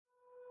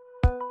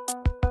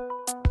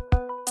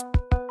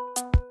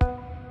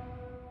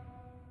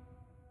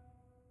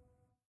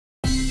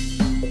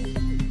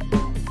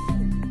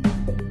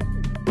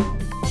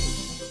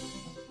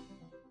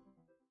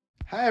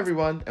Hi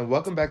everyone, and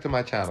welcome back to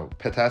my channel,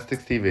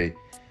 Petastics TV.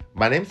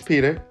 My name's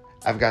Peter.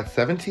 I've got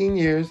 17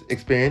 years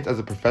experience as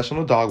a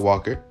professional dog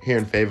walker here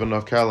in Fayetteville,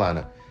 North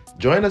Carolina.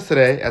 Join us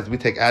today as we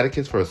take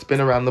Atticus for a spin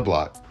around the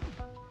block.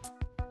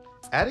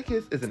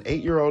 Atticus is an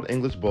 8-year-old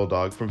English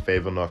Bulldog from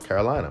Fayetteville, North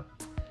Carolina.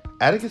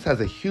 Atticus has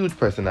a huge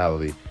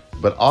personality,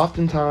 but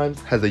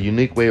oftentimes has a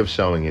unique way of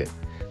showing it.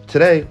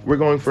 Today, we're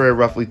going for a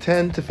roughly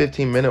 10 to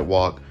 15 minute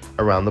walk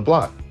around the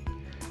block.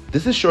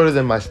 This is shorter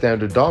than my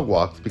standard dog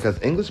walks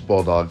because English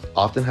Bulldogs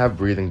often have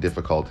breathing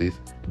difficulties,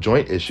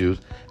 joint issues,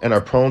 and are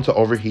prone to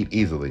overheat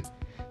easily.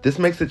 This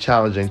makes it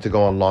challenging to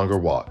go on longer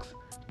walks.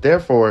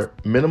 Therefore,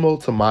 minimal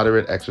to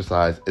moderate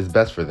exercise is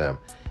best for them,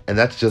 and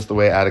that's just the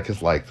way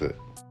Atticus likes it.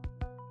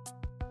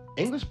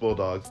 English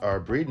Bulldogs are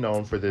a breed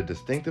known for their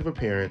distinctive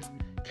appearance,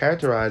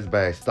 characterized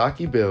by a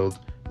stocky build,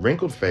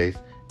 wrinkled face,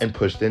 and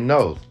pushed-in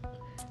nose.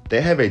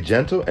 They have a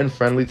gentle and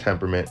friendly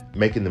temperament,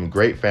 making them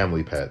great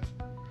family pets.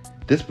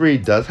 This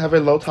breed does have a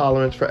low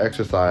tolerance for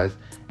exercise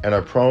and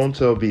are prone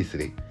to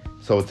obesity,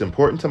 so it's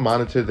important to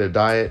monitor their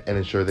diet and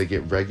ensure they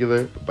get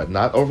regular, but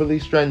not overly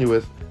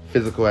strenuous,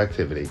 physical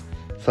activity,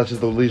 such as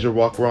the leisure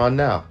walk we're on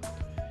now.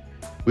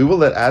 We will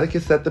let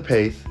Atticus set the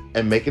pace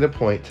and make it a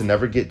point to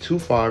never get too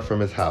far from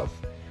his house.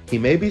 He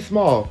may be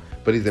small,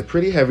 but he's a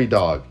pretty heavy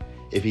dog.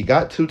 If he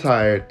got too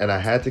tired and I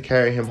had to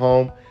carry him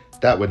home,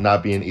 that would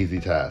not be an easy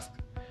task.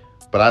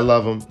 But I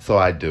love him, so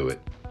I do it.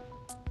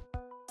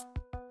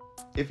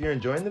 If you're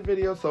enjoying the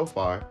video so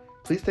far,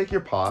 please take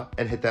your paw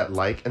and hit that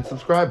like and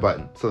subscribe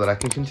button so that I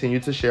can continue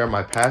to share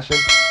my passion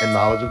and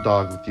knowledge of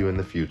dogs with you in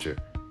the future.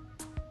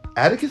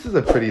 Atticus is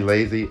a pretty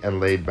lazy and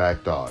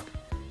laid-back dog.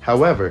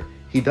 However,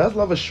 he does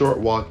love a short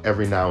walk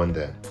every now and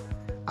then.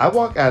 I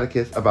walk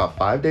Atticus about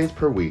 5 days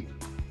per week.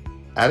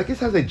 Atticus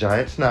has a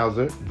giant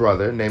schnauzer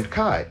brother named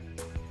Kai.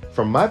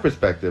 From my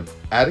perspective,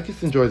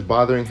 Atticus enjoys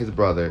bothering his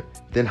brother,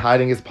 then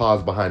hiding his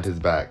paws behind his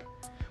back.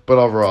 But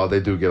overall,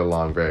 they do get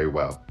along very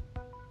well.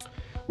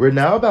 We're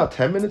now about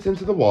 10 minutes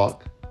into the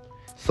walk.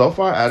 So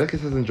far,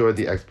 Atticus has enjoyed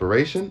the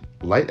exploration,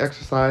 light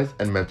exercise,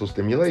 and mental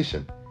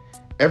stimulation.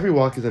 Every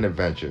walk is an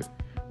adventure.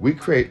 We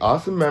create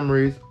awesome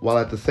memories while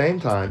at the same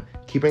time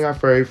keeping our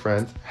furry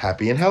friends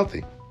happy and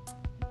healthy.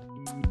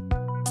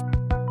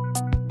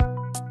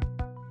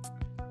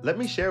 Let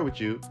me share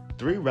with you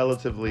 3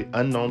 relatively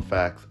unknown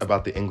facts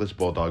about the English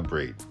Bulldog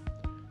breed.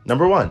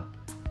 Number 1,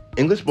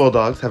 English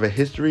Bulldogs have a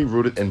history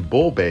rooted in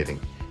bull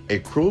baiting, a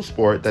cruel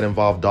sport that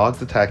involved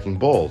dogs attacking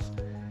bulls.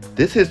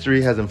 This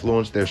history has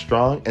influenced their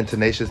strong and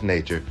tenacious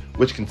nature,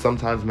 which can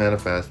sometimes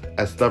manifest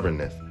as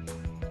stubbornness.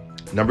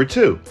 Number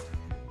 2,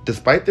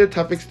 despite their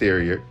tough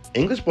exterior,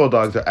 English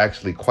Bulldogs are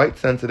actually quite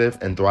sensitive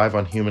and thrive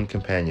on human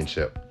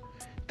companionship.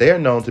 They are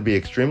known to be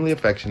extremely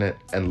affectionate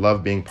and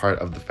love being part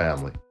of the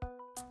family.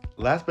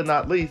 Last but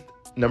not least,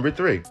 number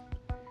 3,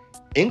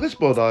 English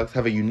Bulldogs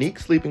have a unique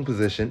sleeping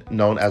position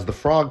known as the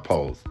frog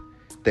pose.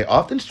 They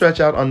often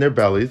stretch out on their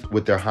bellies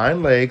with their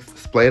hind legs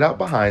splayed out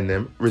behind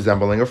them,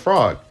 resembling a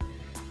frog.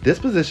 This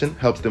position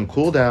helps them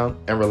cool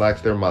down and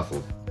relax their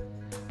muscles.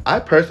 I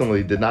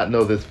personally did not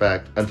know this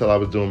fact until I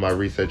was doing my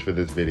research for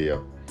this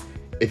video.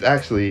 It's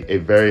actually a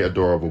very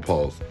adorable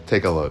pose.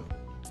 Take a look.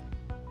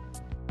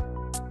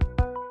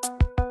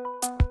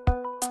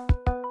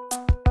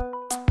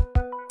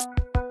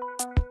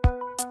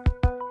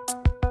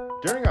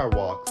 During our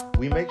walks,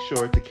 we make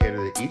sure to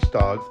cater to each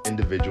dog's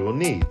individual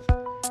needs.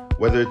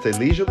 Whether it's a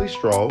leisurely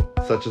stroll,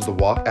 such as the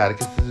walk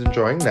Atticus is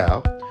enjoying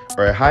now,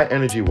 or a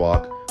high-energy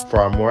walk for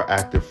our more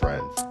active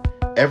friends.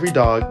 Every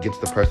dog gets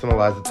the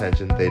personalized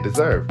attention they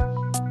deserve.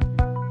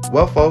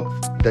 Well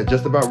folks, that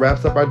just about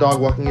wraps up our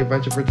dog walking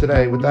adventure for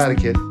today with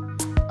Atticus.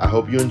 I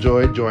hope you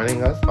enjoyed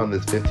joining us on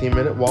this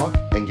 15-minute walk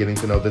and getting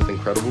to know this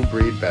incredible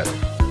breed better.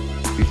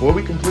 Before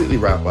we completely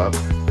wrap up,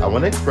 I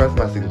want to express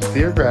my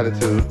sincere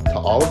gratitude to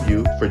all of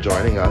you for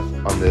joining us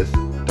on this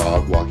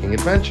dog walking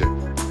adventure.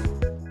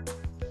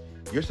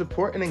 Your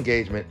support and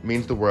engagement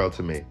means the world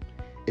to me.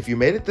 If you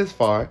made it this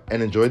far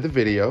and enjoyed the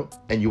video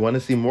and you want to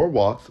see more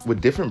walks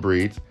with different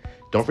breeds,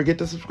 don't forget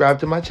to subscribe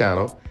to my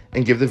channel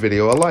and give the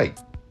video a like.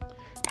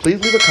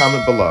 Please leave a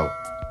comment below.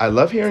 I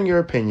love hearing your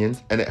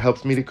opinions and it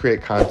helps me to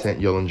create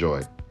content you'll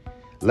enjoy.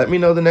 Let me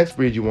know the next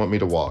breed you want me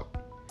to walk.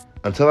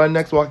 Until our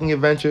next walking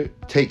adventure,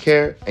 take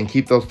care and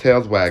keep those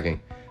tails wagging.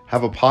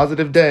 Have a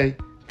positive day.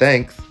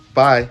 Thanks.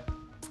 Bye.